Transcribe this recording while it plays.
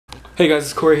Hey guys,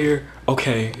 it's Corey here.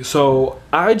 Okay, so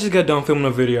I just got done filming a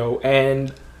video,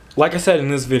 and like I said in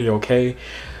this video, okay,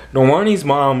 Normani's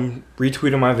mom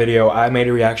retweeted my video. I made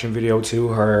a reaction video to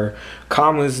her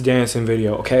Kama's dancing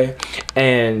video, okay?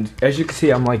 And as you can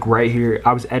see, I'm like right here.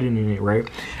 I was editing it, right?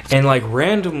 And like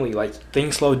randomly, like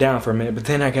things slowed down for a minute, but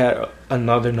then I got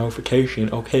another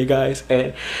notification, okay guys?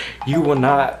 And you will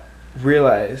not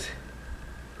realize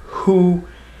you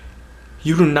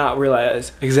do not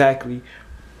realize exactly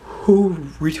who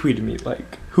retweeted me,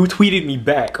 like who tweeted me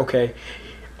back, okay?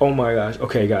 Oh my gosh.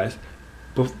 Okay guys,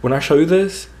 but when I show you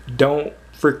this, don't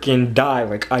freaking die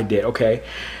like I did, okay?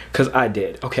 Because I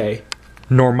did, okay?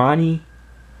 Normani,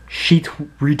 she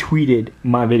retweeted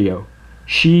my video.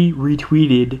 She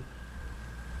retweeted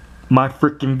my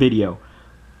freaking video.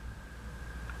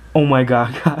 Oh my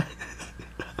god, guys.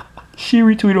 She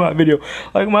retweeted my video.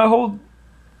 Like my whole,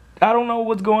 I don't know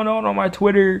what's going on my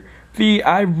Twitter feed.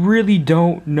 I really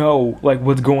don't know like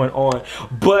what's going on,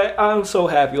 but I'm so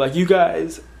happy. Like you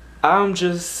guys, I'm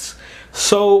just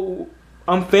so,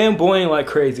 I'm fanboying like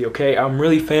crazy, okay? I'm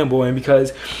really fanboying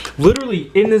because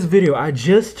literally in this video, I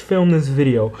just filmed this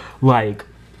video like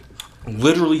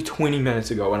literally 20 minutes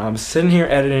ago, and I'm sitting here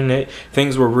editing it.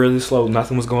 Things were really slow,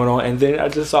 nothing was going on, and then I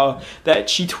just saw that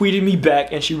she tweeted me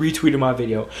back and she retweeted my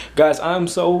video. Guys, I'm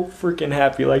so freaking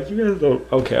happy. Like you guys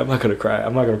don't, okay, I'm not gonna cry,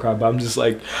 but I'm just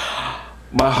like,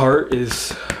 my heart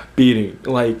is beating.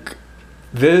 Like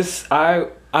this, I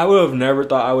would have never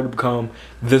thought I would have become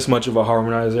this much of a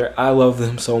harmonizer. I love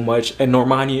them so much. And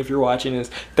Normani, if you're watching this,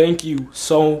 thank you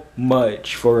so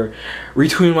much for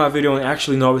retweeting my video and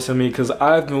actually noticing me, because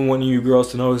I've been wanting you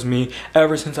girls to notice me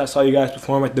ever since I saw you guys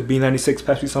perform at the B96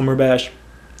 Pepsi Summer Bash.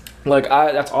 Like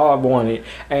that's all I've wanted,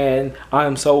 and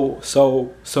I'm so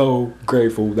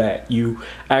grateful that you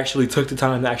actually took the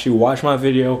time to actually watch my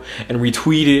video and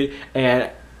retweet it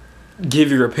and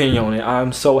give your opinion on it.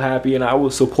 I'm so happy, and I will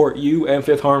support you and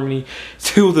Fifth Harmony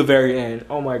till the very end.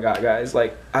 Oh my god guys,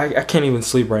 like I can't even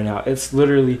sleep right now. It's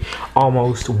literally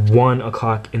almost 1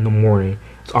 o'clock in the morning.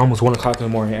 It's almost 1 o'clock in the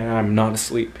morning and I'm not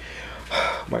asleep.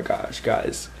 Oh my gosh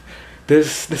guys,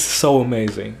 this is so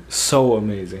amazing, so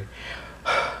amazing.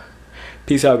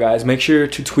 Peace out guys. Make sure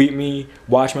to tweet me,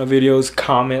 watch my videos,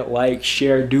 comment, like,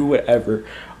 share, do whatever.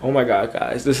 Oh my god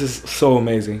guys, this is so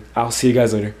amazing. I'll see you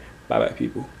guys later. Bye bye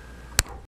people.